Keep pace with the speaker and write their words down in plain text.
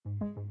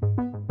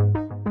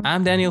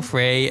I'm Daniel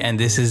Frey, and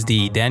this is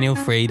the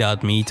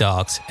DanielFrey.me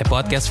Talks, a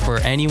podcast for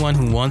anyone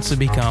who wants to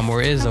become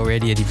or is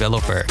already a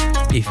developer.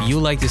 If you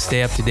like to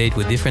stay up to date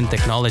with different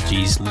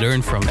technologies,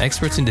 learn from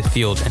experts in the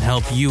field, and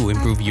help you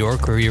improve your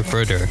career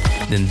further,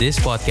 then this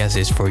podcast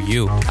is for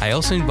you. I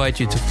also invite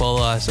you to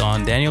follow us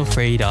on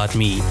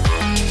DanielFrey.me.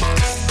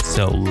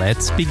 So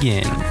let's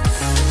begin.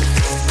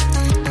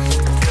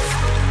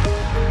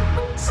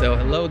 So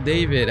hello,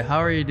 David. How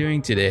are you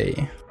doing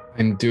today?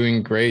 I'm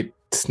doing great.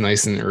 It's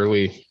nice and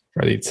early,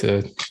 ready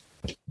to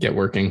get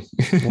working.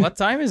 What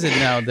time is it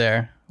now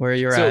there where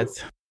you're at?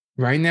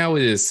 Right now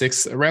it is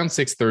around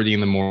 6:30 in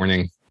the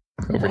morning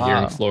over here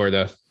in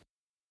Florida.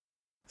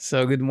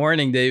 So good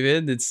morning,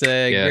 David. It's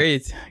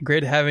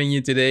great having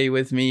you today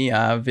with me.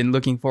 I've been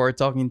looking forward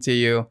to talking to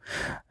you.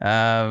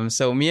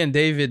 So me and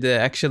David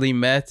actually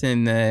met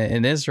in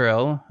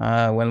Israel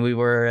when we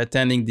were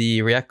attending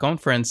the React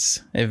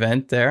conference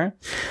event there.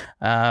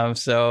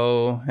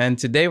 And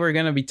today we're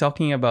going to be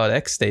talking about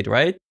XState,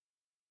 right?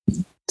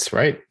 That's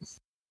right.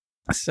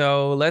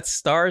 So let's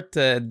start.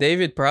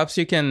 David, perhaps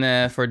you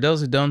can, for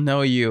those who don't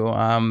know you,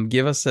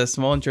 give us a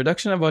small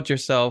introduction about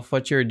yourself,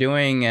 what you're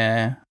doing.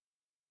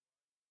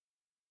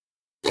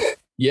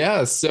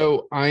 Yeah,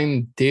 so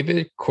I'm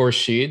David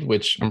Khorshid,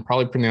 which I'm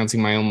probably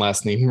pronouncing my own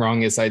last name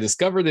wrong, as I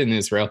discovered in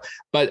Israel.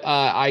 But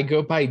I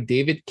go by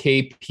David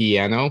K.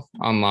 Piano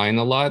online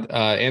a lot.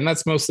 And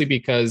that's mostly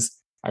because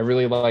I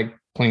really like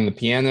playing the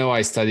piano.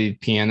 I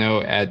studied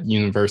piano at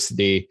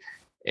university.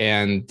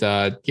 And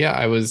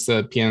I was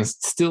a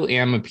pianist, still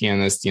am a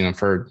pianist,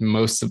 for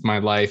most of my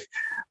life.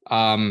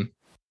 My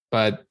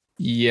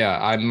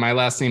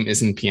last name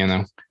isn't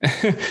Piano.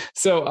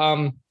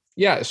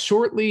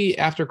 Shortly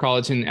after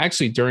college, and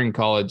actually during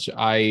college,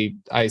 I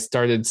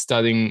started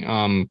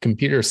studying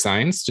computer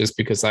science just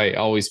because I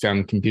always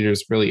found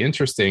computers really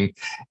interesting.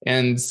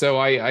 And so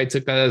I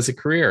took that as a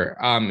career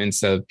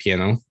instead of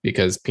piano,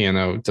 because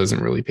piano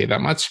doesn't really pay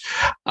that much.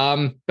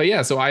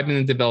 So I've been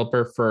a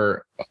developer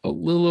for a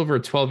little over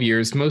 12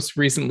 years, most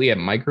recently at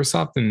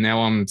Microsoft, and now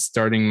I'm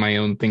starting my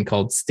own thing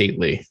called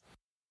Stately.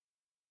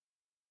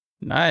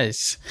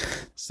 Nice.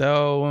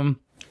 So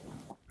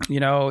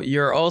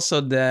you're also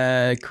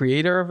the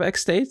creator of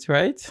XState,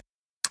 right?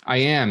 I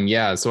am,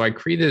 yeah. So I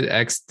created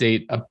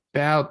XState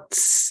about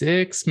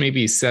 6,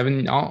 maybe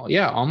 7,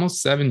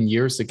 almost 7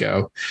 years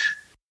ago.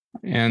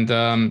 And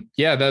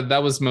that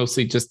was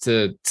mostly just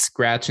to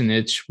scratch an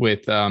itch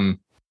with,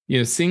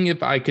 seeing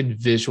if I could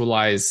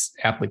visualize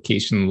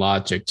application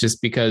logic,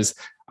 just because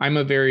I'm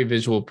a very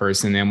visual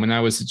person. And when I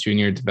was a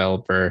junior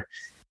developer,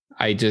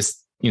 I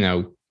just,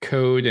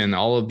 code and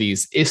all of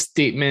these if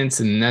statements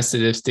and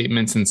nested if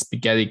statements and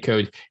spaghetti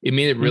code, it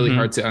made it really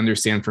hard to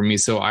understand for me.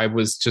 So I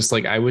was just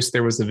like, I wish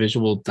there was a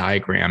visual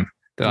diagram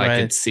that I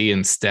could see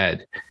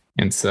instead.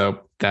 And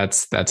so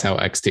that's how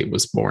XState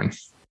was born.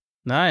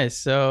 Nice.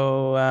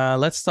 So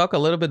let's talk a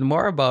little bit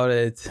more about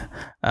it.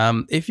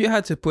 If you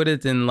had to put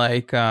it in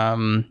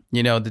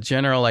the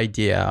general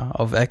idea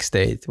of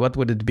XState, what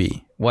would it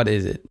be? What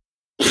is it?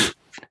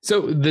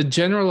 So the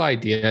general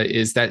idea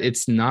is that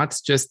it's not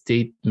just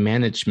state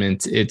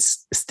management,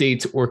 it's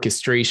state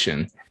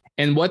orchestration.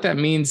 And what that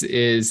means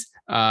is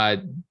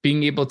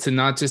being able to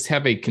not just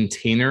have a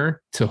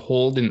container to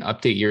hold and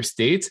update your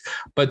states,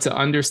 but to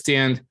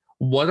understand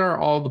what are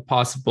all the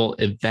possible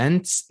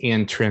events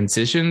and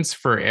transitions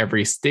for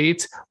every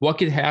state, what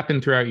could happen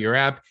throughout your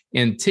app,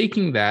 and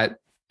taking that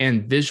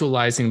and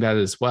visualizing that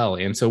as well.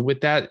 And so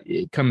with that,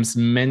 it comes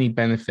many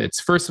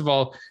benefits. First of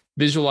all,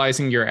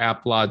 visualizing your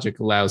app logic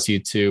allows you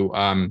to,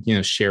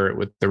 share it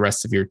with the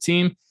rest of your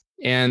team.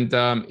 And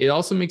it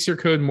also makes your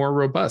code more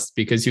robust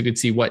because you could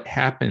see what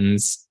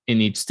happens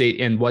in each state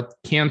and what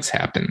can't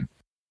happen.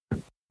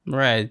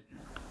 Right.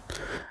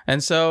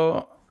 And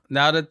so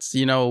now that,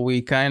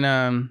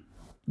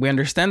 we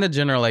understand the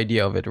general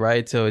idea of it,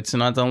 right? So it's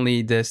not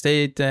only the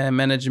state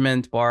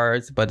management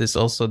part, but it's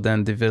also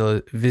then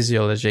the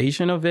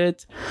visualization of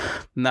it.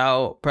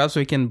 Now, perhaps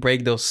we can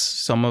break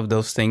some of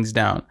those things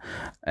down.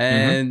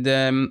 And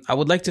I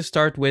would like to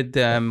start with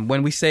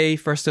when we say,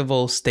 first of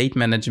all, state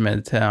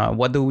management,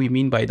 what do we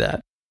mean by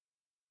that?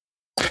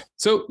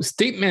 So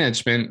state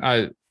management,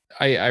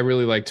 I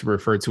really like to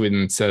refer to it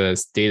instead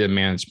as data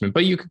management,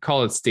 but you could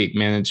call it state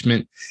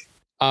management.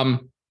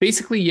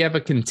 Basically, you have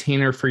a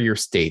container for your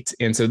state.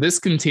 And so this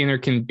container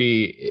can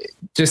be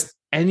just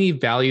any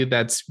value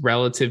that's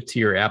relative to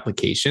your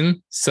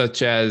application,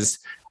 such as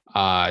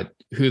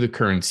who the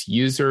current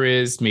user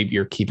is. Maybe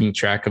you're keeping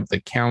track of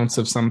the counts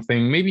of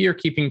something. Maybe you're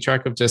keeping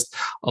track of just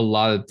a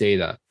lot of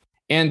data.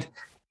 And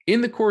in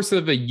the course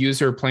of a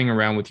user playing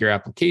around with your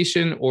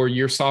application or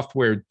your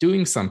software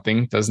doing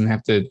something, doesn't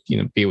have to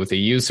be with a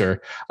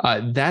user,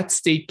 that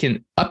state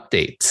can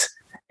update.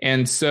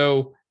 And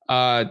so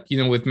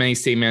with many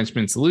state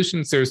management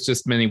solutions, there's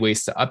just many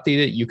ways to update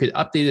it. You could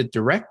update it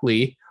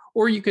directly,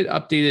 or you could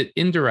update it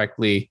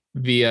indirectly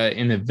via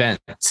an event.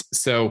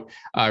 So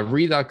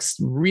Redux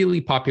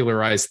really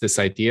popularized this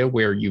idea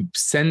where you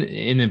send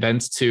an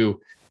event to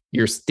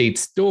your state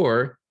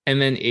store, and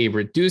then a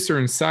reducer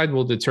inside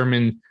will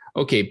determine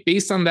okay,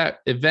 based on that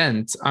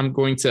event, I'm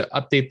going to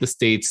update the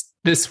states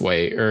this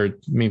way, or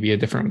maybe a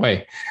different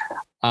way.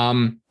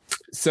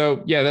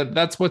 So yeah,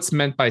 that's what's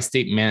meant by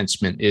state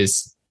management,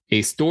 is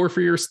a store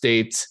for your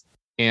state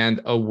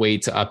and a way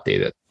to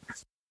update it.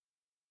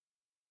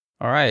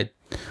 All right.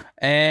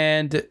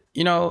 And,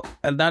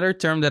 another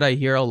term that I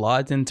hear a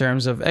lot in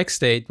terms of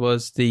XState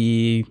was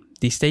the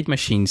state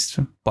machines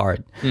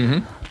part.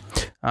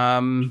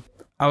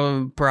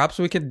 Perhaps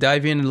we could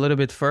dive in a little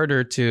bit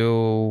further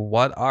to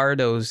what are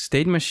those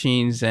state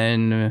machines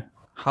and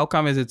how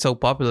come is it so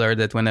popular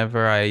that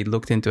whenever I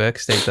looked into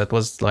XState, that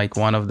was like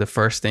one of the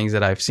first things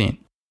that I've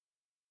seen.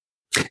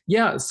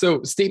 Yeah,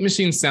 so state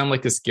machines sound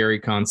like a scary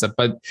concept,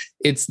 but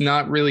it's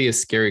not really a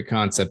scary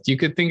concept. You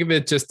could think of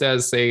it just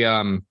as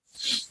a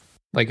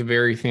like a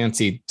very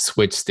fancy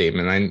switch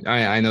statement.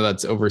 I know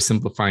that's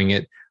oversimplifying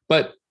it,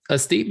 but a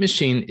state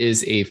machine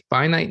is a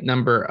finite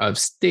number of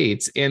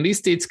states. And these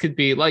states could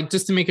be, like,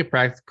 just to make a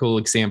practical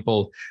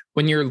example,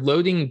 when you're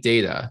loading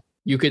data,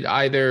 you could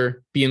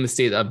either be in the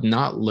state of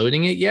not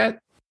loading it yet,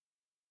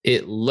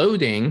 it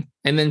loading,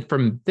 and then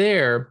from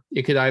there,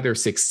 it could either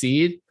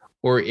succeed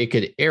or it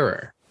could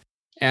error.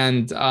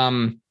 And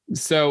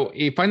so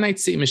a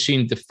finite state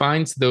machine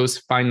defines those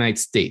finite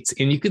states.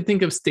 And you could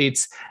think of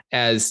states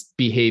as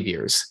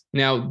behaviors.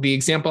 Now, the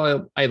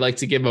example I like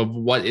to give of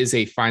what is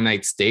a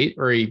finite state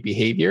or a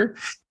behavior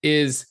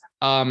is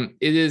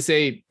it's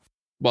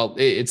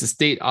a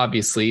state,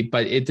 obviously,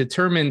 but it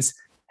determines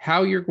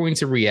how you're going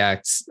to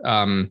react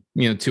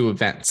to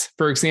events.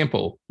 For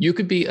example, you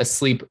could be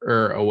asleep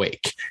or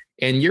awake,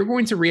 and you're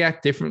going to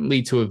react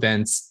differently to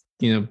events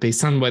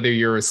based on whether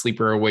you're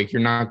asleep or awake.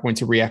 You're not going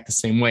to react the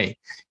same way.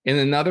 And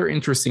another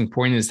interesting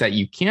point is that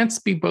you can't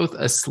be both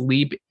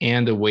asleep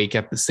and awake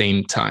at the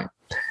same time.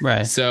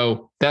 Right.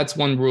 So that's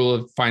one rule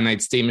of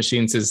finite state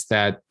machines, is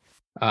that,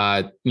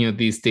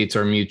 these states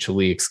are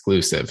mutually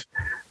exclusive.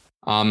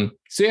 So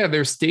yeah,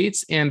 there's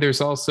states and there's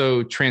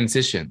also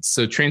transitions.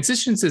 So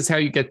transitions is how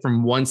you get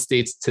from one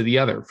state to the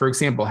other. For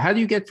example, how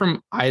do you get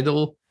from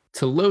idle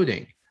to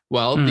loading?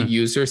 Well, the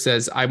user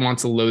says, I want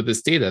to load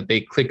this data.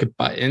 They click a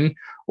button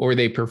or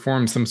they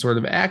perform some sort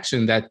of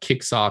action that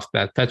kicks off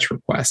that fetch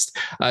request.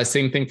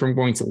 Same thing from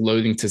going to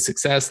loading to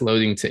success,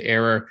 loading to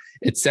error,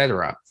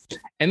 etc.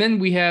 And then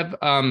we have,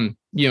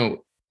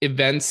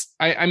 events.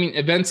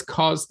 Events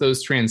cause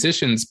those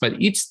transitions,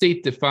 but each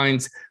state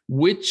defines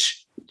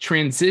which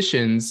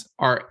transitions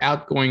are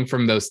outgoing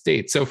from those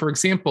states. So for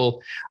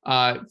example,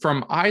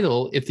 from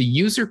idle, if the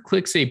user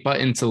clicks a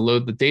button to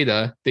load the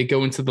data, they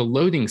go into the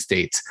loading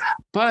state,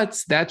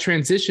 but that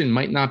transition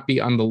might not be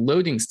on the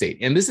loading state.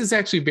 And this is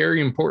actually very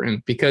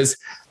important because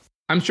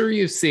I'm sure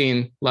you've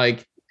seen,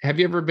 like, have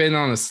you ever been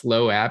on a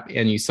slow app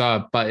and you saw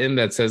a button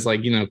that says,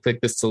 like,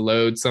 click this to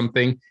load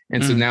something?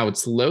 And so now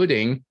it's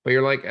loading, but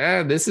you're like,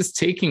 this is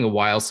taking a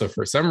while. So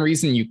for some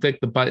reason you click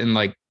the button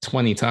like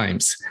 20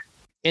 times.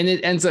 And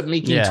it ends up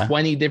making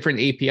 20 different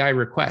API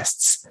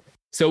requests.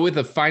 So with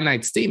a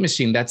finite state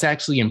machine, that's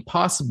actually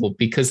impossible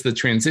because the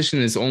transition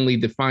is only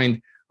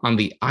defined on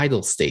the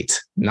idle state,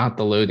 not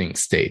the loading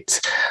state.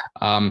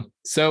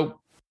 So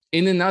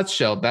in a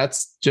nutshell,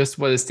 that's just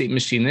what a state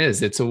machine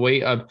is. It's a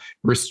way of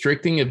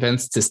restricting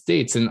events to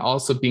states and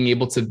also being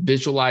able to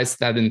visualize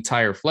that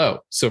entire flow.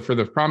 So for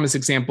the promise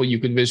example, you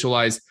could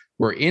visualize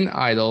we're in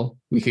idle.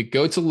 We could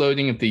go to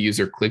loading if the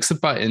user clicks a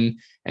button,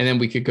 and then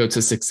we could go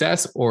to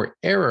success or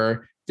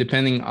error,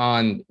 depending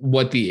on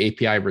what the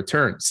API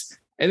returns.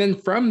 And then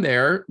from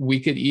there,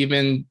 we could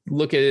even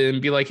look at it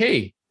and be like,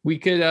 hey, we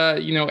could,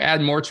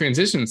 add more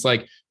transitions.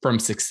 Like from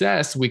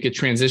success, we could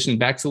transition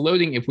back to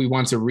loading if we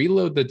want to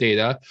reload the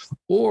data,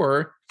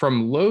 or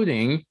from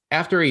loading,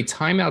 after a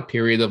timeout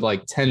period of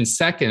like 10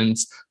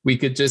 seconds, we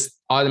could just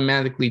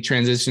automatically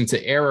transition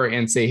to error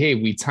and say, hey,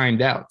 we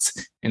timed out.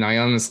 And I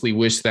honestly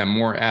wish that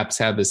more apps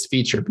have this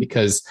feature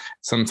because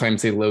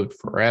sometimes they load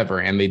forever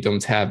and they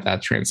don't have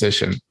that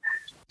transition.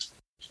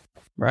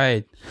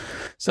 Right.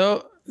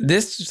 So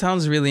this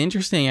sounds really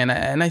interesting. And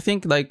I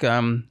think like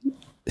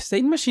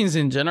state machines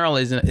in general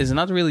is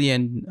not really a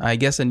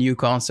new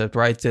concept,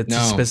 right? It's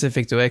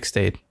specific to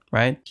XState,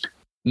 right?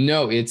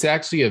 No, it's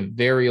actually a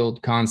very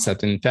old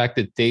concept. In fact,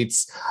 it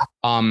dates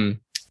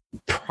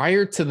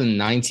prior to the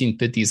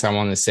 1950s, I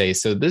want to say.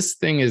 So this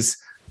thing is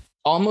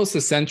almost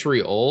a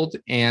century old,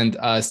 and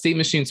state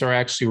machines are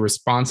actually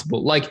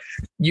responsible. Like,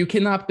 you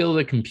cannot build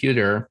a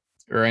computer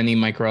or any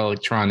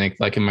microelectronic,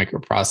 like a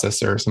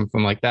microprocessor or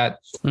something like that,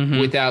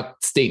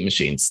 without state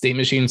machines. State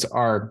machines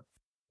are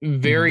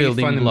very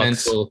building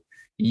fundamental. blocks.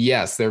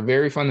 Yes, they're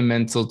very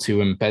fundamental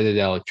to embedded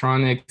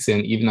electronics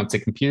and even up to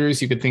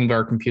computers. You could think of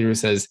our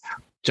computers as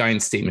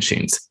giant state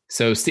machines.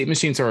 So state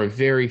machines are a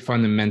very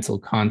fundamental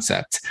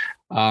concept.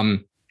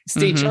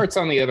 State charts,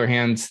 on the other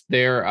hand,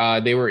 they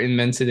were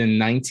invented in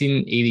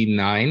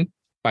 1989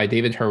 by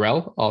David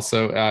Harel,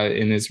 also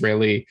an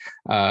Israeli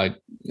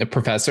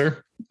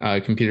professor,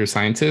 computer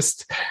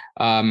scientist.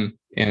 And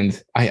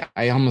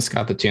I almost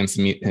got the chance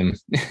to meet him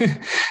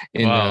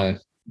in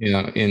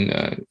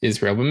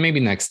Israel, but maybe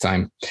next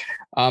time.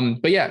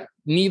 But yeah,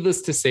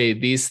 needless to say,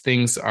 these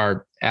things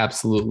are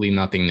absolutely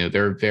nothing new.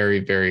 They're very,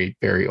 very,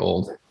 very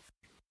old.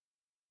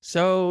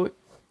 So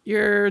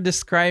you're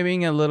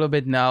describing a little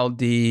bit now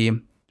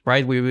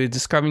right? We were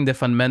describing the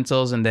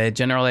fundamentals and the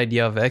general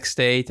idea of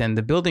XState and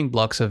the building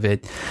blocks of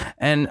it.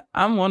 And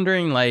I'm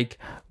wondering, like,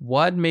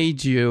 what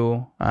made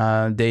you,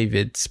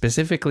 David,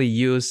 specifically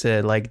use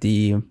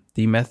the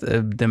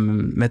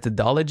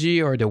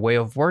methodology or the way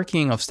of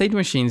working of state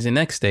machines in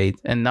XState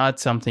and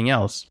not something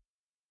else?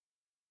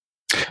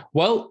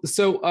 Well,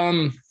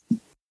 so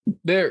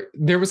there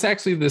was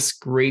actually this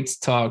great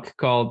talk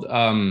called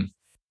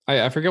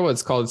I forget what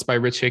it's called. It's by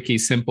Rich Hickey,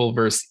 Simple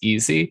versus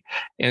Easy.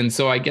 And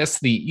so I guess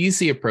the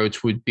easy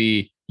approach would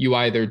be you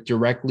either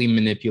directly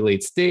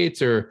manipulate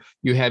states or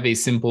you have a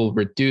simple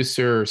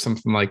reducer or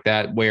something like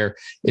that, where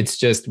it's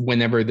just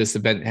whenever this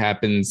event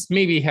happens,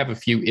 maybe have a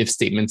few if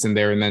statements in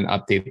there and then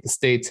update the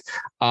states.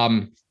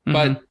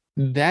 But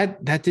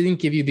that didn't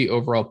give you the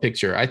overall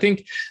picture. I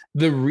think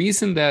the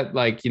reason that,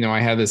 like,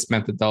 I have this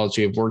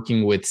methodology of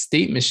working with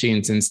state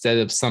machines instead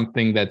of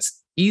something that's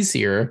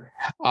easier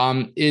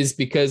is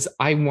because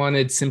I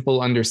wanted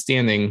simple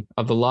understanding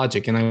of the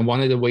logic, and I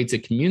wanted a way to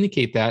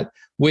communicate that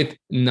with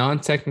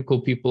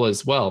non-technical people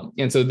as well.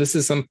 And so this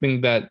is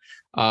something that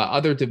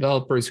other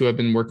developers who have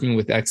been working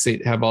with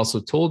XState have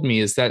also told me,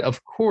 is that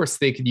of course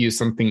they could use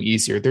something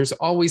easier. There's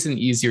always an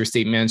easier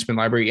state management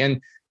library, and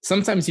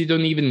sometimes you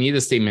don't even need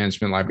a state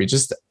management library.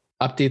 Just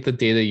update the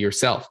data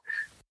yourself.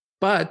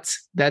 But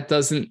that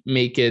doesn't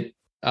make it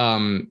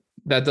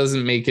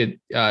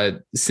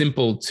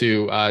simple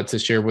to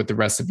share with the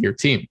rest of your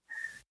team.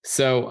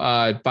 So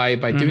by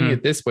doing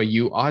it this way,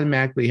 you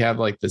automatically have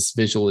like this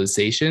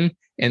visualization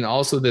and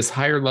also this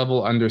higher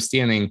level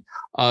understanding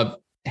of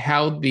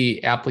how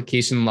the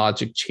application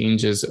logic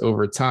changes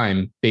over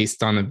time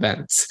based on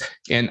events.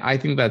 And I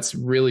think that's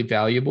really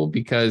valuable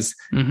because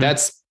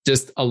that's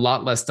just a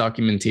lot less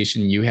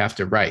documentation you have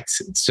to write.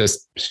 It's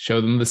just show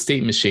them the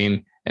state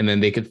machine and then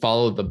they could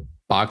follow the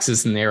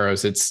boxes and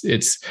arrows.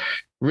 It's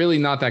really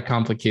not that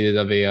complicated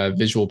of a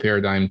visual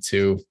paradigm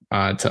to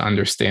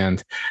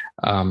understand.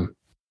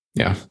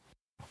 Yeah.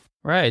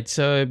 Right.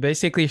 So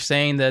basically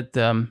saying that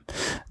the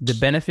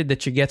benefit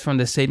that you get from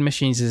the state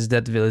machines is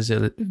that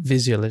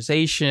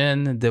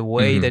visualization, the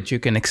way that you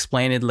can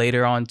explain it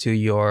later on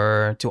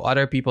to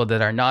other people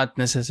that are not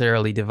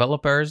necessarily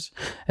developers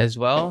as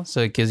well.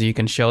 So because you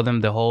can show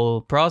them the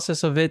whole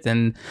process of it,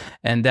 and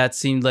that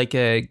seemed like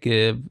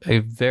a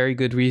very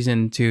good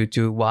reason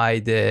to why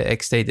the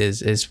XState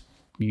is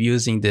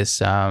using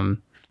this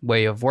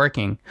way of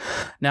working.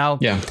 Now,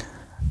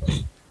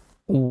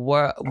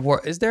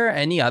 is there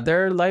any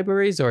other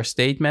libraries or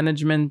state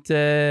management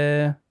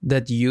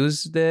that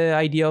use the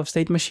idea of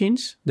state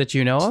machines that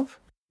you know of?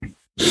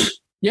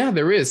 Yeah,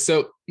 there is.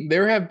 So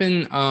there have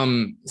been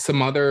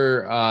some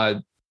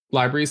other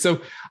libraries.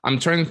 So I'm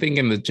trying to think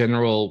in the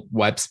general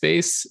web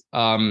space.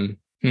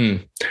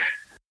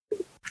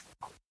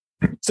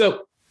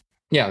 So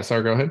yeah,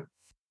 sorry, go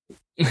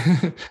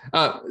ahead.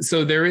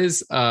 So there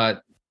is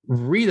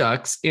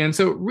Redux. And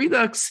so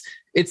Redux,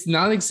 it's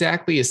not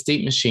exactly a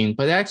state machine,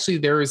 but actually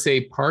there is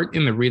a part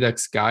in the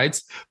Redux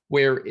guides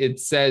where it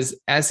says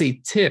as a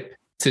tip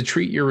to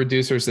treat your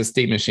reducers as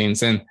state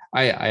machines. And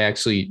I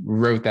actually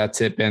wrote that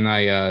tip and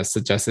I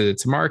suggested it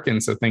to Mark.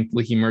 And so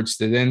thankfully he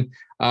merged it in.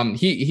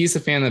 He's a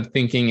fan of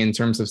thinking in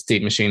terms of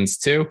state machines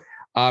too.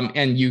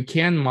 And you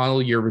can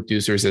model your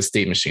reducers as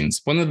state machines.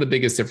 One of the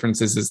biggest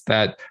differences is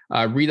that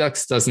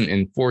Redux doesn't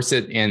enforce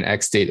it, and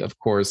XState, of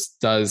course,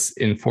 does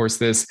enforce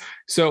this.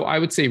 So I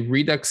would say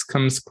Redux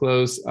comes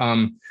close.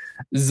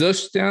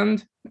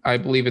 Zustand, I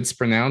believe it's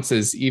pronounced,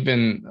 is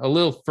even a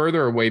little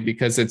further away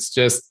because it's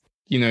just,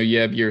 you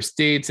have your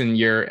states and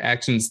your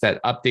actions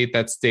that update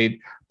that state,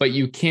 but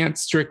you can't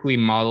strictly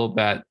model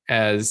that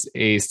as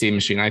a state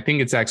machine. I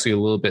think it's actually a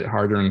little bit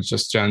harder in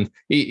Zustand,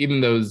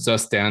 even though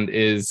Zustand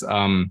is...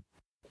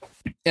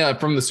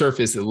 from the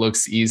surface, it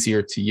looks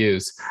easier to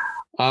use.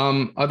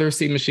 Other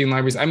state machine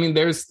libraries. I mean,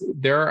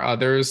 there are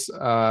others.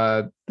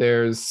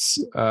 There's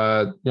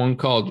one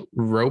called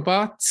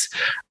Robots,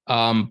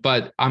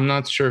 but I'm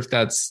not sure if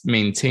that's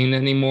maintained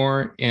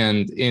anymore.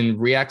 And in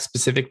React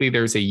specifically,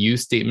 there's a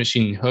use state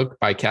machine hook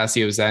by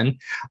Cassio Zen,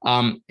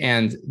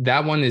 and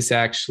that one is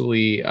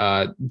actually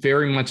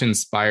very much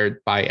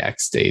inspired by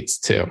XStates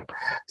too.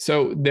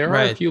 So there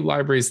are a few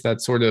libraries that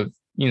sort of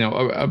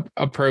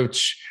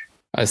approach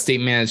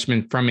state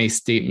management from a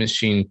state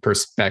machine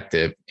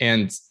perspective.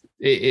 And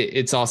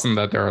it's awesome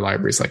that there are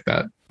libraries like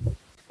that.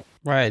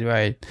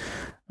 Right.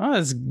 Oh,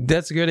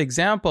 that's good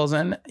examples.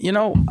 And,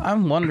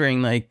 I'm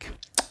wondering, like,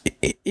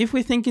 if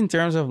we think in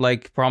terms of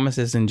like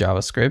promises in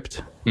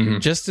JavaScript,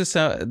 just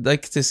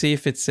to see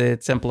if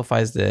it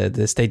simplifies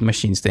the state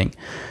machines thing.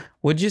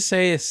 Would you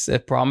say it's a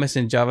promise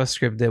in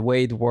JavaScript, the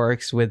way it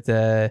works with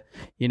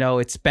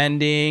it's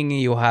pending,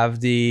 you have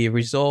the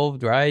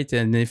resolved, right?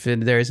 And if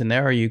there's an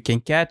error, you can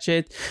catch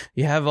it.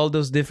 You have all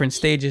those different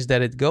stages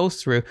that it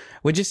goes through.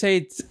 Would you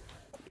say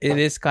it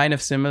is kind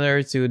of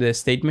similar to the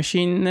state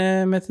machine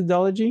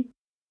methodology?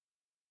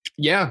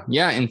 Yeah.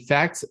 In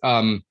fact,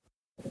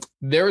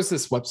 there was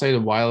this website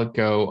a while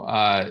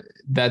ago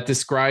that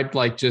described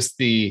like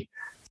just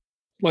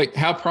like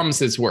how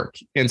promises work.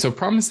 And so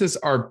promises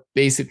are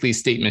basically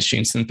state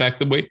machines. In fact,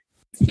 the way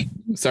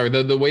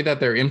that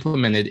they're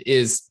implemented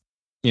is,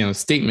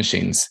 state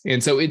machines.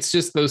 And so it's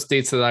just those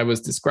states that I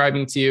was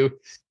describing to you.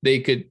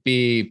 They could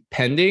be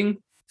pending,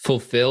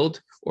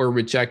 fulfilled, or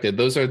rejected.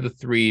 Those are the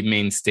three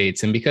main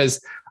states. And because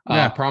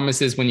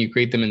promises, when you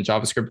create them in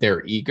JavaScript,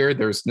 they're eager.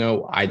 There's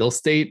no idle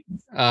state.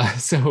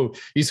 So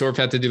you sort of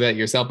have to do that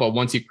yourself. But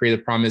once you create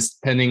a promise,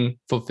 pending,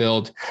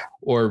 fulfilled,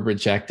 or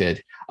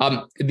rejected.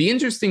 The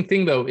interesting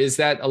thing, though, is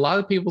that a lot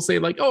of people say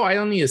like, oh, I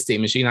don't need a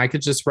state machine. I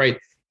could just write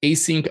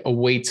async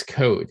awaits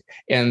code.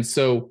 And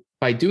so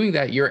by doing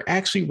that, you're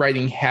actually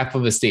writing half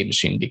of a state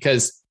machine,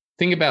 because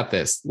think about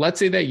this. Let's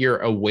say that you're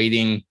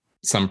awaiting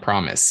some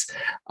promise.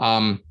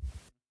 How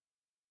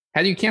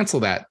do you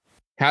cancel that?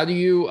 How do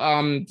you,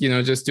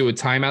 just do a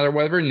timeout or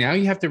whatever? Now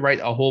you have to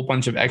write a whole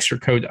bunch of extra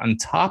code on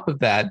top of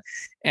that.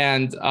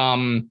 And,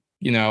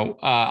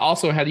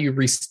 also, how do you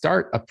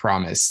restart a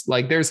promise?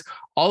 Like there's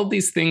all of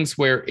these things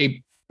where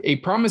a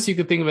promise you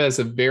could think of it as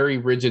a very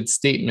rigid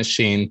state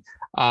machine.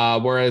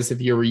 Whereas if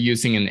you were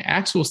using an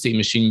actual state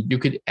machine, you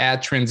could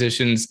add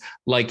transitions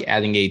like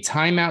adding a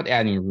timeout,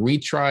 adding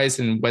retries,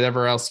 and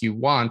whatever else you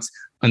want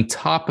on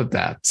top of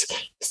that.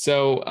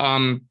 So,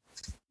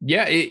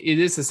 it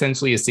is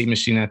essentially a state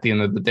machine at the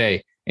end of the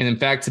day. And in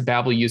fact,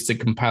 Babel used to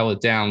compile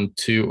it down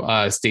to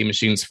state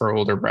machines for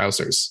older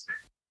browsers,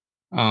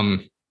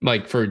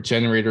 like for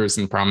generators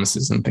and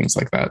promises and things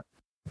like that.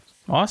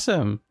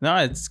 Awesome. No,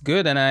 it's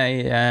good.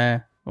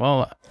 And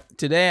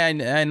today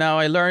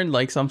I learned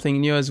like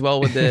something new as well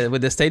with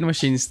the state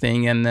machines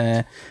thing,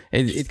 and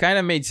it kind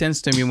of made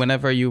sense to me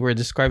whenever you were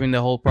describing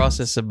the whole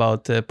process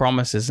about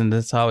promises, and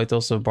that's how it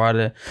also brought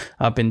it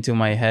up into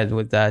my head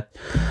with that.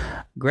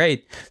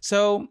 Great.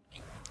 So,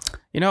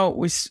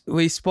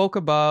 we spoke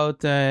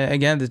about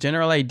again the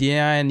general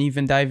idea, and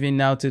even diving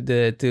now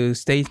to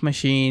state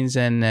machines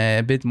and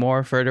a bit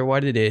more further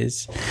what it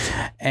is.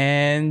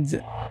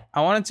 And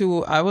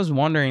I was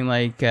wondering,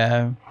 like,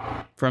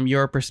 from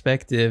your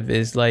perspective,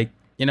 is like,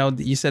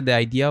 you said the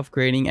idea of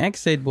creating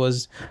XState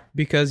was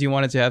because you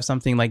wanted to have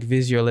something like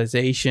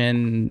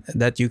visualization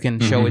that you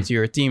can show it to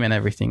your team and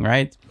everything,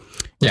 right?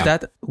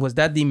 Was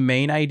that the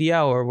main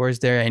idea, or was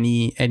there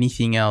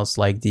anything else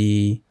like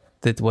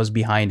that was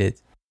behind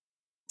it?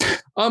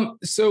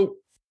 So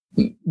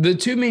the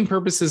two main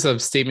purposes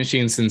of state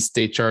machines and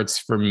state charts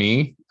for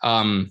me,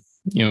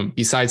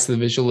 besides the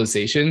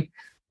visualization,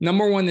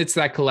 number one, it's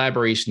that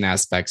collaboration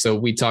aspect. So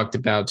we talked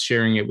about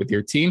sharing it with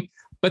your team,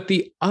 but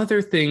the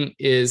other thing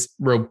is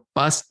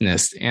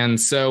robustness. And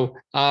so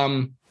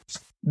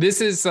this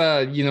is,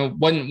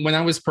 when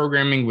I was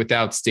programming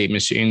without state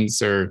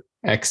machines or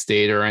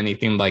XState or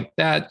anything like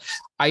that,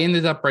 I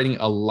ended up writing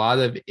a lot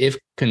of if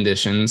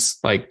conditions,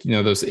 like,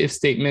 those if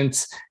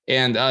statements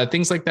and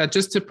things like that,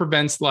 just to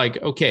prevent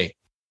like, okay,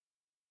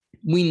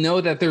 we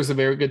know that there's a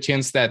very good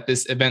chance that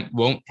this event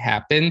won't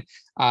happen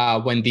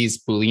when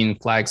these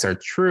Boolean flags are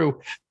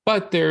true,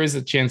 but there is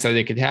a chance that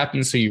it could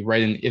happen. So you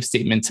write an if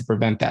statement to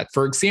prevent that.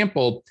 For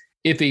example,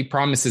 if a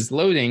promise is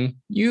loading,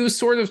 you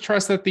sort of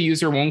trust that the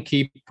user won't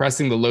keep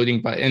pressing the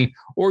loading button,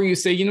 or you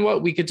say, you know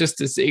what, we could just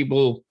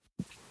disable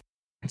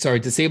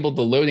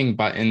the loading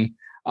button.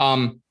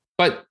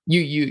 But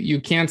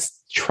you can't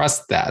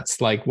trust that.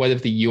 Like, what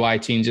if the UI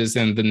changes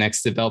and the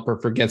next developer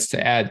forgets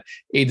to add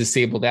a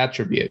disabled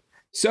attribute?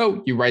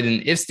 So you write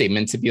an if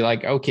statement to be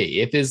like, okay,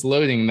 if it's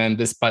loading, then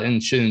this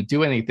button shouldn't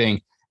do anything.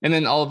 And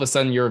then all of a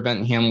sudden your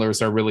event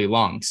handlers are really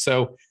long.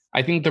 So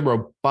I think the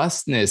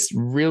robustness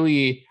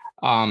really,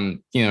 is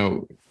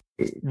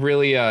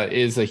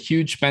a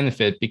huge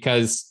benefit,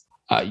 because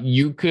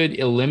you could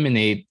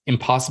eliminate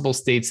impossible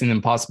states and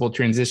impossible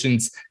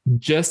transitions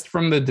just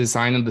from the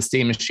design of the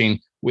state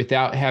machine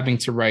without having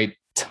to write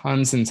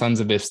tons and tons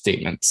of if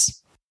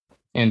statements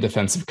and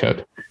defensive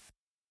code.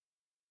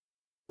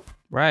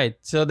 Right.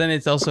 So then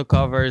it also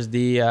covers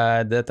the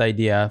that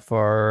idea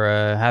for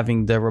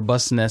having the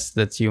robustness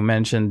that you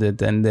mentioned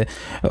it. And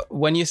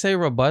when you say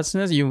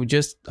robustness, you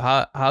just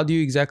how do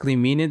you exactly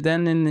mean it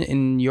then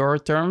in your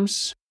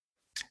terms?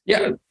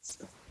 Yeah.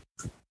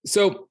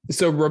 So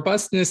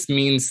robustness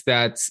means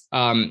that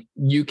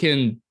you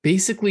can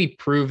basically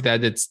prove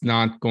that it's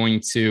not going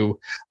to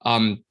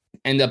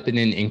end up in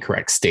an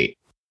incorrect state.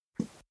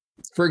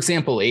 For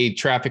example, a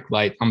traffic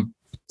light.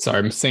 Sorry,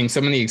 I'm saying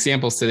so many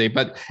examples today,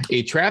 but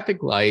a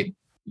traffic light,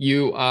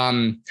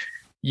 all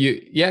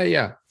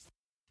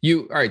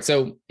right.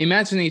 So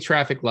imagine a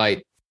traffic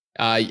light.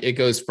 It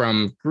goes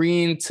from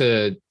green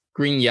to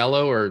green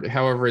yellow, or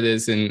however it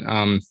is in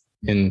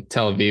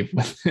Tel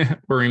Aviv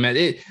where we met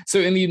it. So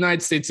in the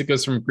United States, it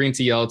goes from green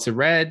to yellow to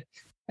red,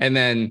 and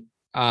then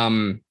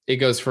it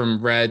goes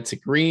from red to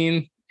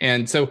green.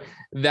 And so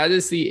that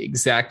is the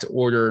exact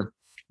order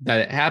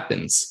that it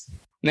happens.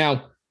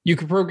 Now, you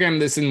could program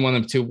this in one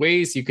of two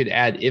ways. You could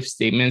add if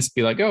statements,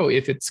 be like, oh,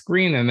 if it's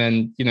green, and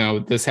then,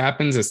 this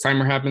happens, this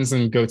timer happens,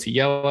 and go to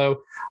yellow.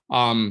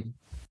 But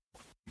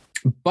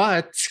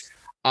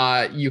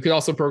You could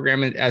also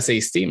program it as a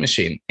state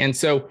machine. And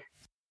so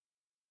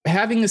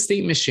having a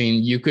state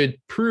machine, you could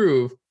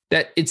prove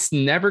that it's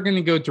never going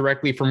to go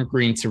directly from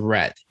green to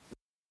red.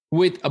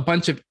 With a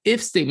bunch of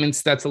if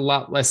statements, that's a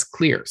lot less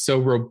clear. So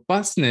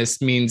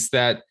robustness means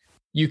that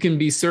you can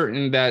be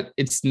certain that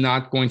it's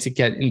not going to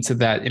get into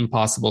that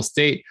impossible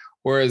state.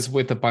 Whereas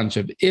with a bunch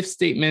of if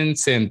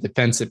statements and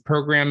defensive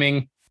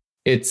programming,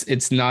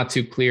 it's not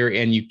too clear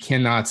and you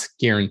cannot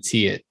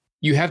guarantee it.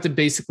 You have to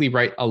basically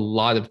write a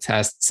lot of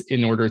tests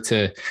in order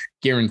to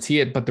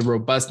guarantee it, but the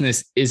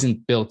robustness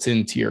isn't built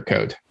into your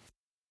code.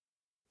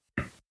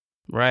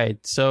 Right.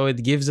 So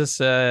it gives us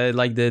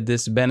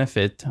this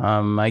benefit.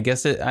 I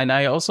guess it, and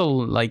I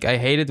also I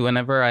hate it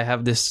whenever I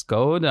have this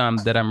code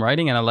that I'm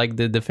writing, and I like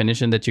the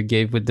definition that you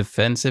gave with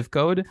defensive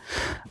code.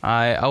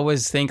 I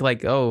always think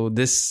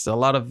this a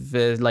lot of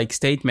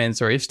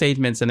statements or if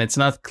statements, and it's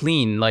not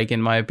clean. Like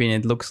in my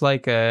opinion, it looks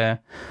like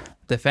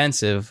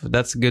defensive.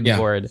 That's a good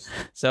word.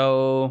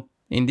 So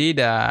indeed,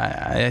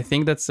 I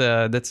think that's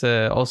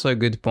also a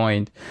good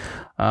point.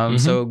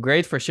 So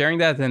great for sharing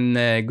that, and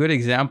a good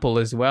example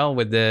as well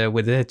with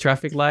the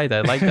traffic light.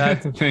 I like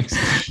that. Thanks.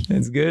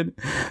 It's good.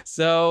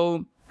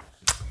 So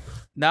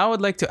now I'd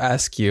like to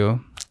ask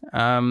you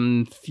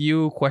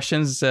few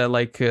questions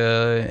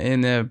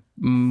in a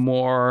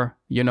more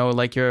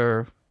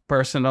your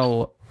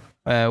personal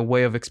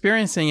way of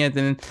experiencing it.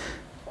 And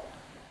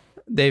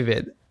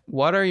David,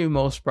 what are you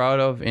most proud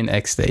of in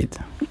XState?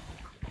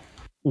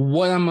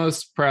 What I'm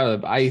most proud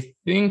of, I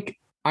think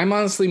I'm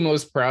honestly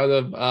most proud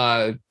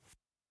of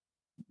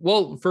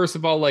well, first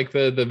of all,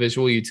 the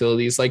visual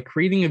utilities,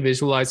 creating a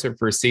visualizer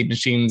for state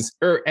machines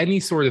or any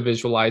sort of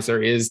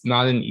visualizer is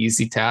not an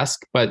easy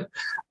task. But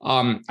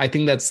I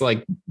think that's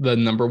the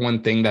number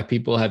one thing that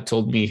people have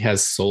told me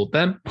has sold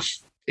them,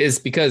 is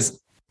because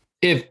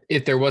if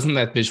there wasn't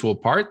that visual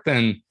part,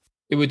 then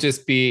it would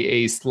just be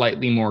a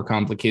slightly more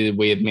complicated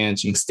way of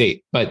managing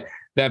state. But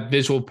that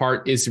visual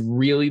part is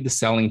really the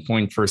selling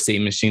point for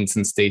state machines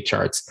and state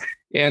charts.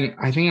 And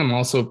I think I'm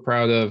also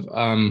proud of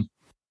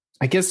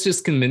I guess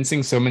just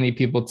convincing so many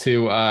people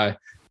to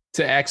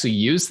actually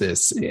use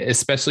this,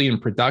 especially in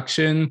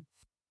production.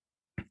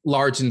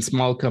 Large and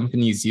small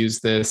companies use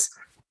this,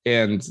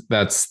 and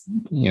that's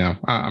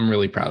I'm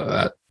really proud of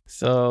that.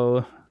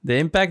 So the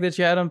impact that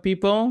you had on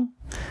people,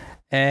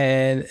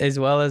 and as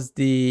well as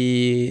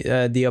the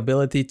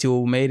ability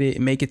to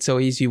make it so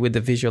easy with the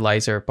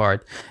visualizer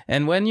part.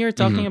 And when you're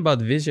talking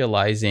about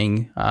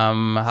visualizing,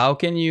 how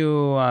can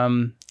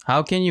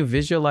you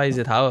visualize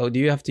it? How do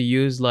you have to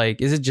use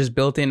is it just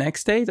built in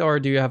XState, or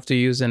do you have to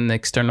use an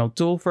external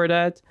tool for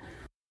that?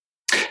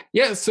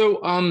 Yeah. So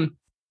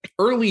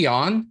early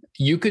on,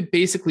 you could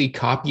basically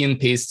copy and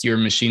paste your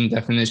machine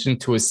definition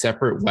to a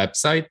separate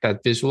website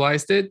that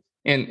visualized it.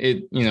 And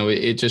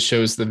it just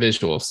shows the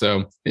visual.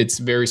 So it's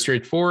very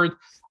straightforward.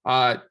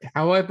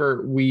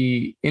 However,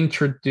 we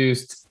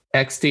introduced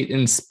XState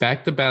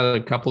Inspect about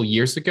a couple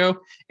years ago.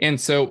 And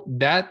so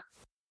that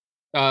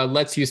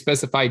lets you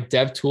specify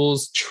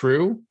DevTools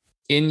true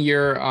in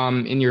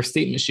your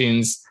state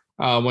machines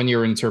when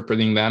you're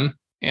interpreting them.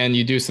 And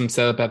you do some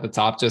setup at the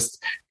top,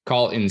 just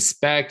call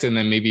inspect, and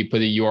then maybe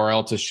put a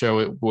URL to show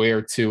it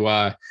where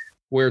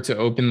to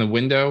open the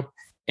window.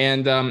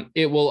 And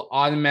it will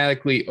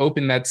automatically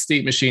open that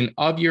state machine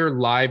of your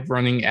live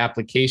running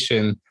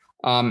application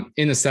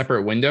in a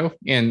separate window.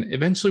 And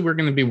eventually we're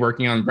going to be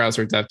working on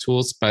browser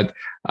DevTools, but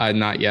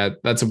not yet.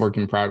 That's a work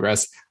in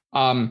progress.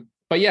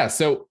 But yeah,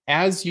 so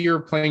as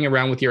you're playing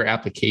around with your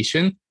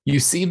application, you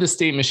see the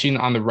state machine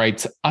on the right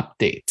to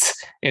update.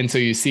 And so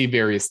you see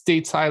various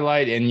states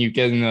highlight, and you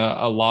get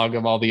a log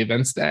of all the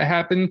events that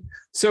happen.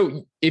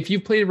 So if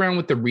you've played around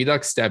with the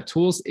Redux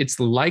DevTools, it's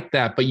like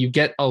that, but you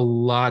get a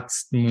lot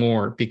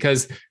more,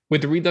 because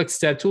with the Redux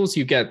DevTools,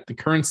 you get the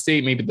current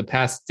state, maybe the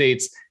past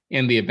states,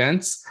 and the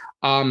events.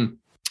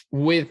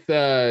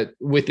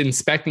 With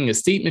inspecting a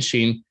state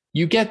machine,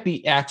 you get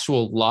the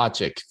actual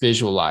logic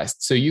visualized.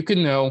 So you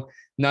can know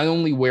not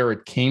only where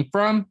it came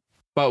from,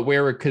 but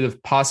where it could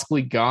have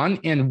possibly gone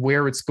and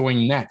where it's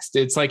going next.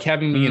 It's like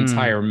having the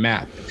entire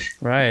map.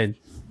 Right.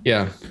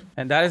 Yeah.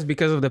 And that is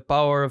because of the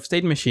power of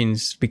state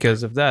machines,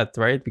 because of that,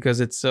 right? Because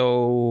it's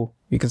so,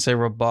 you can say,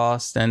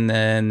 robust, and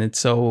then it's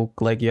so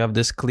you have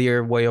this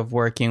clear way of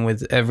working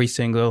with every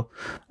single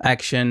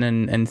action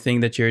and thing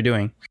that you're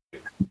doing.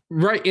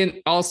 Right.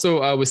 And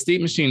also with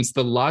state machines,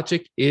 the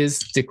logic is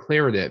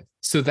declarative.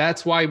 So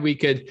that's why we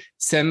could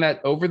send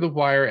that over the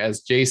wire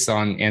as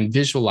JSON and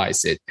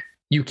visualize it.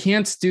 You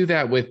can't do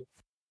that with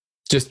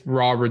just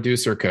raw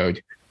reducer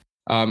code.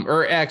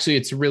 Or actually,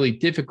 it's really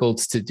difficult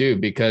to do,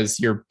 because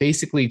you're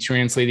basically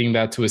translating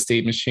that to a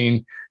state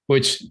machine,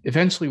 which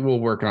eventually we'll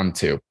work on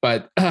too.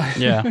 But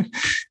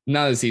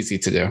not as easy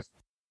to do.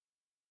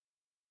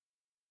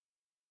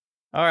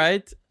 All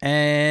right.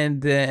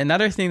 And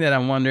another thing that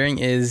I'm wondering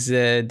is,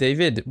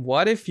 David,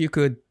 what if you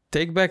could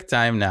take back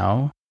time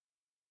now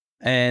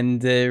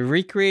and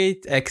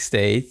recreate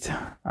XState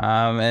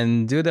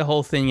and do the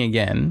whole thing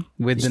again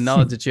with the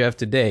knowledge that you have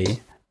today?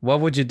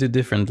 What would you do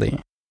differently?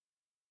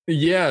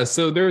 Yeah,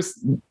 so there's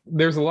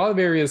a lot of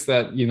areas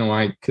that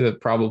I could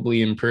have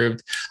probably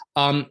improved.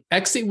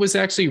 XState was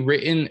actually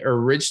written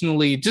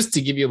originally, just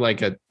to give you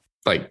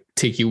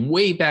take you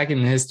way back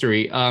in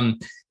history.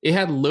 It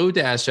had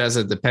Lodash as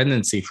a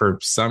dependency for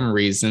some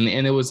reason,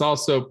 and it was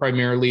also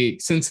primarily,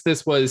 since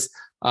this was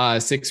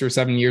 6 or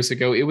 7 years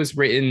ago, it was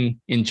written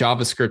in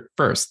JavaScript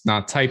first,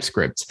 not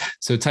TypeScript.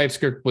 So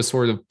TypeScript was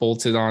sort of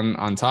bolted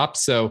on top.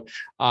 So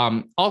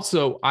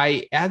also,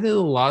 I added a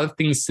lot of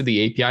things to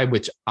the API,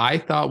 which I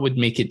thought would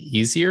make it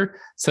easier,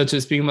 such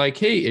as being like,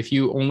 hey, if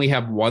you only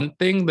have one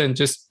thing, then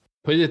just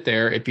put it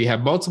there. If you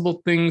have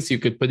multiple things, you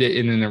could put it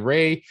in an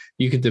array.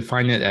 You could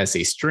define it as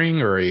a string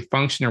or a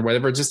function or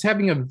whatever, just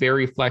having a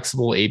very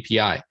flexible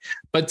API.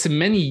 But to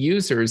many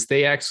users,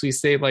 they actually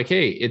say like,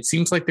 hey, it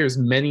seems like there's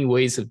many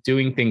ways of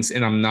doing things,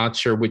 and I'm not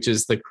sure which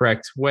is the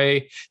correct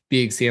way. The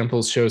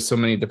examples show so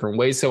many different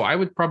ways. So I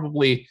would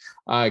probably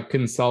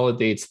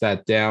consolidate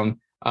that down.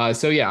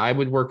 So yeah, I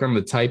would work on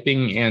the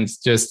typing and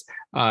just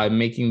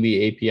making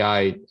the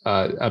API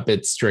a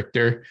bit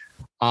stricter.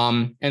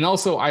 And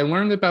also, I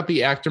learned about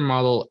the actor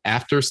model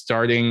after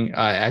starting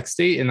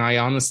XState, and I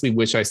honestly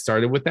wish I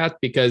started with that,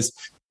 because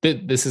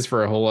this is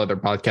for a whole other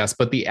podcast.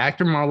 But the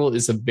actor model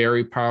is a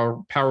very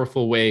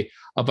powerful way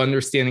of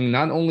understanding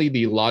not only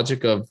the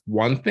logic of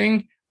one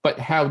thing, but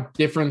how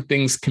different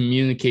things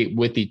communicate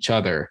with each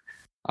other.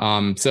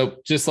 So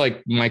just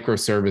like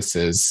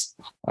microservices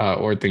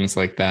or things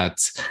like that.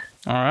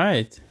 All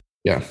right.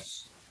 Yeah.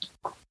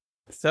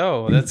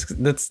 So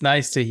that's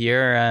nice to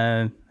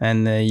hear,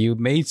 and you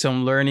made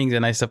some learnings,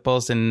 and I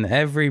suppose in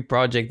every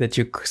project that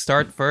you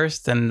start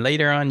first, and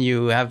later on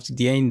you have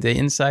gained the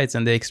insights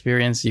and the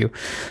experience.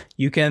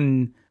 You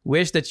can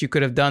wish that you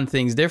could have done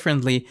things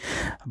differently,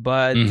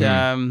 but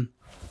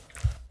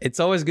it's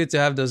always good to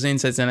have those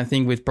insights. And I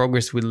think with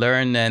progress we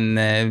learn,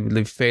 and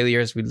with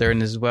failures we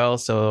learn as well.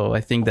 So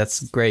I think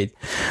that's great.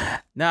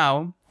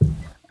 Now,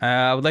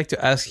 I would like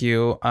to ask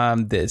you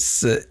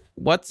this.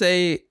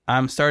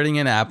 I'm starting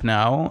an app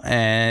now,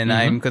 and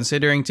I'm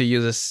considering to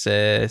use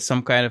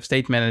some kind of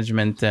state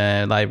management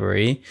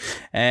library,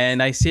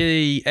 and I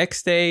see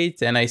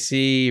XState and I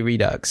see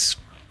Redux.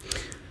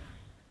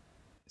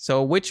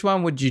 So which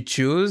one would you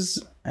choose?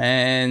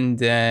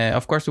 And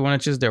of course, we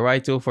want to choose the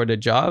right tool for the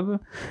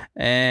job,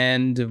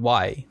 and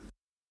why?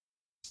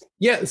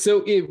 Yeah,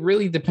 so it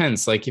really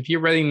depends. Like if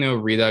you're ready to know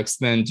Redux,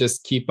 then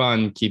just keep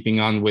on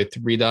keeping on with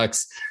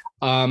Redux.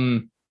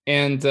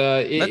 And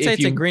let's say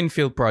it's a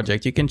greenfield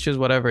project. You can choose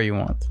whatever you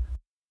want.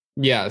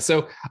 Yeah.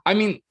 So, I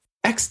mean,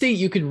 XState,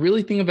 you could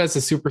really think of as a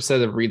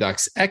superset of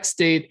Redux.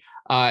 XState,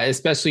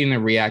 especially in a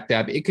React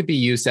app, it could be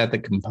used at the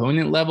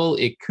component level.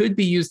 It could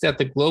be used at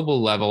the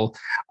global level.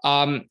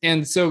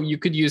 And so you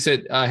could use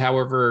it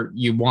however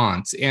you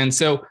want. And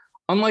so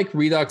unlike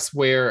Redux,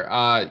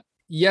 where,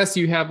 yes,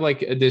 you have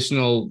like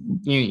additional,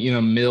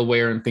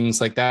 middleware and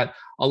things like that,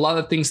 a lot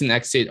of things in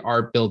XState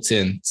are built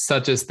in,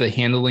 such as the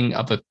handling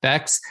of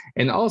effects,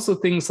 and also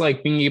things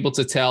like being able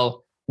to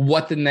tell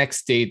what the next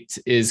state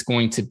is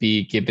going to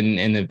be given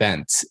an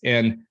event.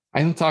 And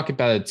I don't talk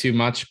about it too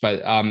much,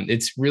 but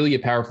it's really a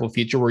powerful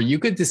feature where you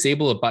could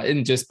disable a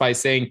button just by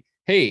saying,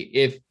 hey,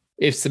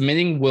 if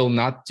submitting will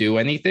not do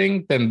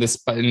anything, then this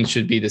button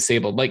should be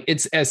disabled. Like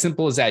it's as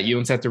simple as that. You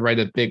don't have to write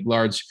a big,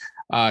 large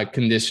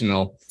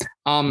conditional.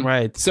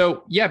 Right.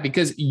 So yeah,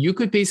 because you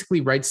could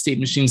basically write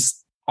state machines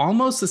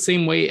almost the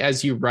same way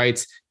as you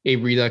write a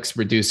Redux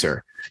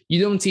reducer.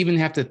 You don't even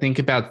have to think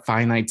about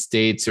finite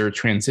states or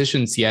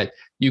transitions yet.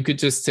 You could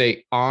just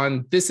say,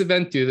 on this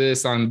event, do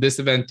this, on this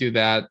event, do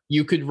that.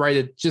 You could write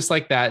it just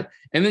like that.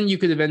 And then you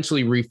could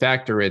eventually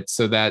refactor it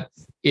so that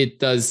it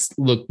does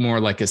look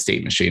more like a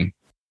state machine.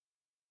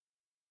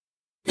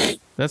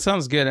 That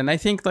sounds good. And I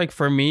think like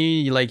for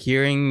me, like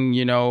hearing,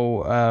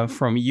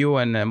 from you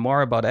and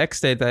more about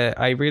XState,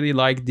 I really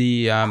like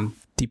the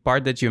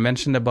part that you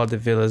mentioned about the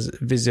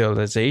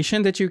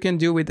visualization that you can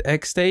do with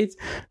XState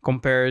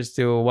compares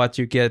to what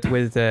you get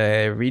with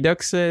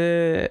Redux,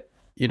 with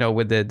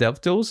the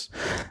DevTools.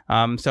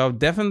 So I'm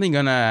definitely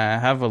going to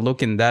have a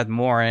look in that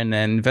more and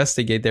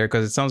investigate there,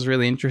 because it sounds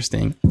really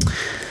interesting.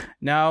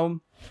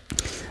 Now,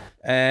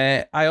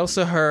 I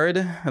also heard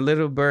a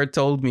little bird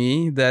told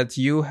me that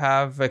you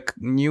have a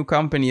new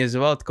company as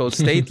well called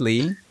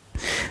Stately.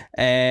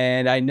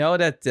 And I know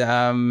that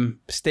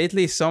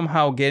Stately is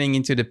somehow getting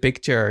into the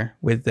picture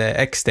with the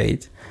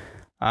XState.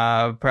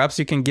 Perhaps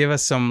you can give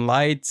us some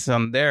lights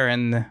on there,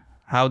 and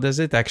how does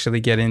it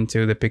actually get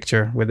into the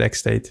picture with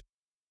XState?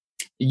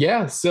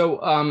 Yeah, so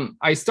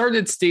I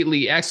started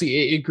Stately.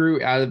 Actually, it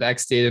grew out of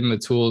XState and the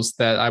tools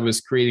that I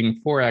was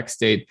creating for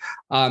XState.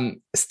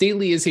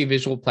 Stately is a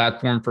visual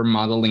platform for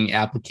modeling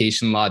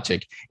application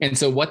logic. And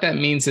so what that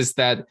means is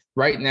that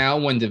right now,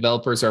 when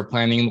developers are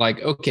planning,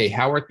 like, okay,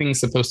 how are things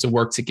supposed to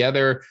work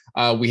together?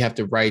 We have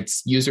to write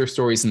user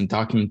stories and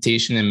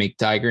documentation and make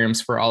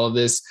diagrams for all of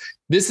this.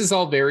 This is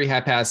all very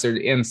haphazard,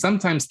 and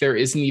sometimes there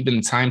isn't even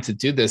time to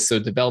do this. So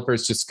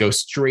developers just go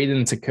straight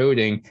into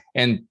coding,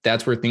 and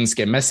that's where things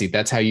get messy.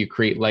 That's how you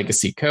create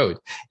legacy code.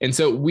 And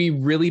so we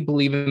really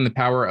believe in the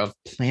power of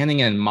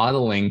planning and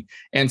modeling.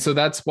 And so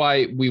that's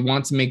why we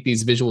want to make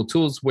these visual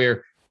tools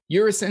where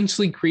you're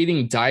essentially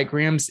creating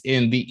diagrams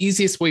in the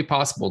easiest way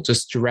possible.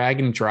 Just drag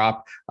and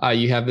drop.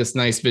 You have this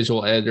nice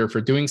visual editor for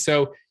doing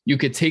so. You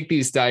could take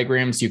these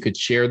diagrams, you could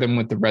share them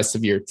with the rest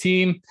of your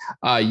team.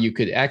 You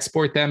could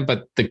export them.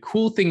 But the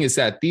cool thing is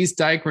that these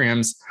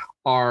diagrams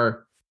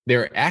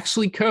they're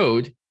actually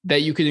code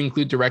that you could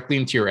include directly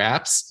into your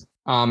apps.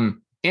 And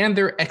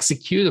they're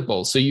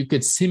executable. So you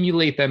could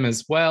simulate them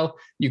as well.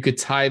 You could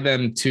tie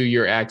them to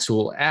your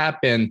actual app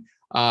and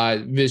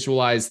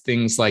visualize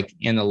things like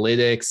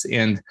analytics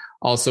and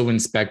also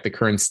inspect the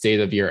current state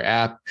of your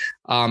app.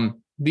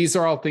 These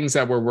are all things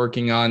that we're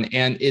working on,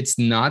 and it's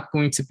not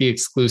going to be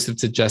exclusive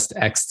to just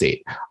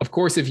XState. Of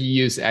course, if you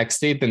use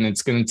XState, then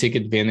it's going to take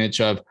advantage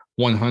of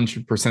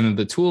 100% of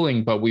the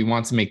tooling, but we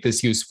want to make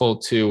this useful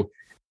to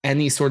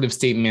any sort of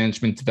state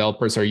management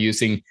developers are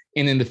using,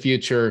 and in the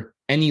future,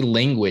 any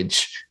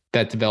language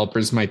that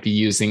developers might be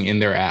using in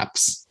their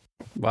apps.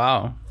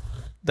 Wow.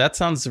 That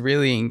sounds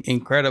really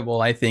incredible.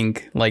 I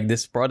think like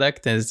this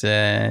product is,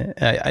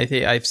 I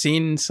think I've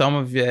seen some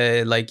of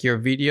like your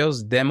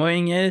videos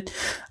demoing it.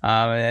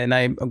 And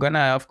I'm going to,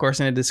 of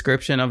course, in the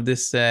description of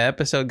this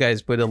episode,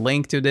 guys, put a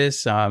link to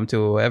this,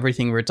 to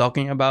everything we're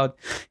talking about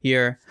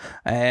here.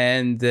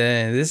 And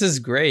this is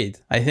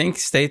great. I think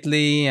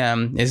Stately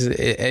is,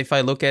 if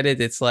I look at it,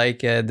 it's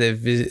like the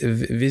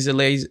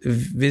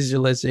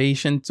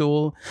visualization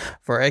tool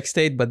for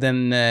XState, but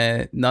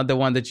then not the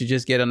one that you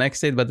just get on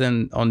XState, but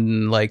then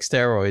on like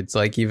steroids,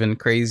 like even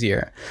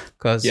crazier,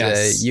 because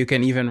you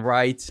can even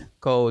write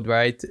code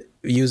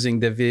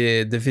using the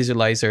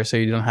visualizer, so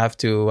you don't have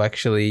to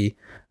actually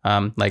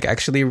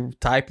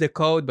type the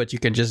code, but you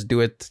can just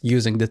do it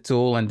using the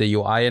tool and the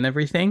UI and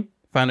everything,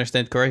 if I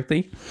understand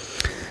correctly.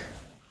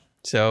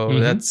 So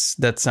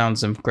that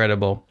sounds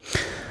incredible.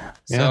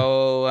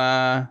 So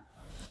I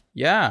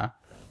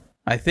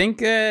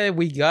think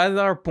we got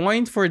our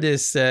point for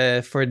this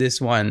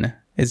one.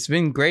 It's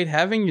been great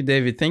having you,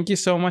 David. Thank you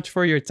so much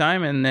for your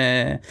time and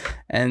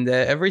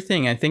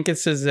everything. I think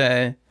this is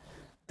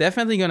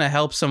definitely going to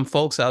help some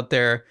folks out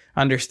there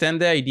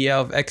understand the idea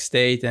of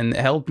XState, and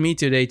help me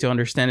today to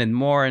understand it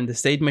more, and the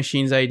state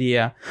machines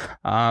idea.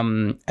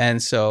 And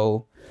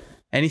so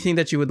anything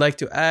that you would like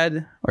to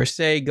add or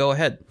say, go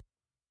ahead.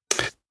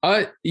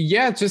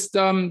 Just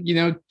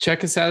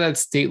check us out at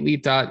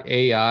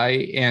stately.ai,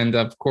 and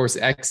of course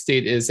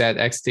XState is at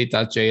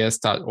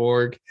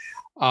xstate.js.org.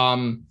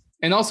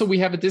 And also we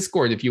have a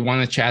Discord if you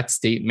want to chat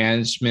state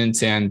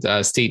management and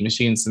state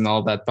machines and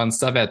all that fun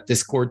stuff at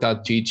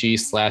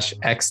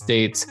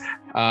discord.gg/xstate.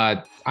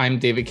 I'm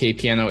David K.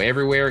 Piano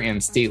everywhere,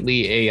 and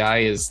Stately AI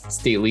is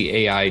Stately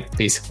AI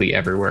basically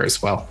everywhere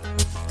as well.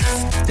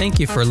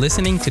 Thank you for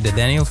listening to the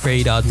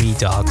DanielFrey.me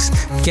talks.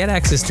 Get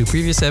access to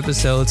previous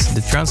episodes,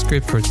 the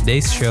transcript for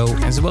today's show,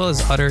 as well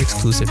as other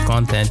exclusive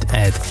content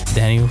at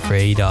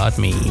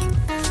DanielFrey.me.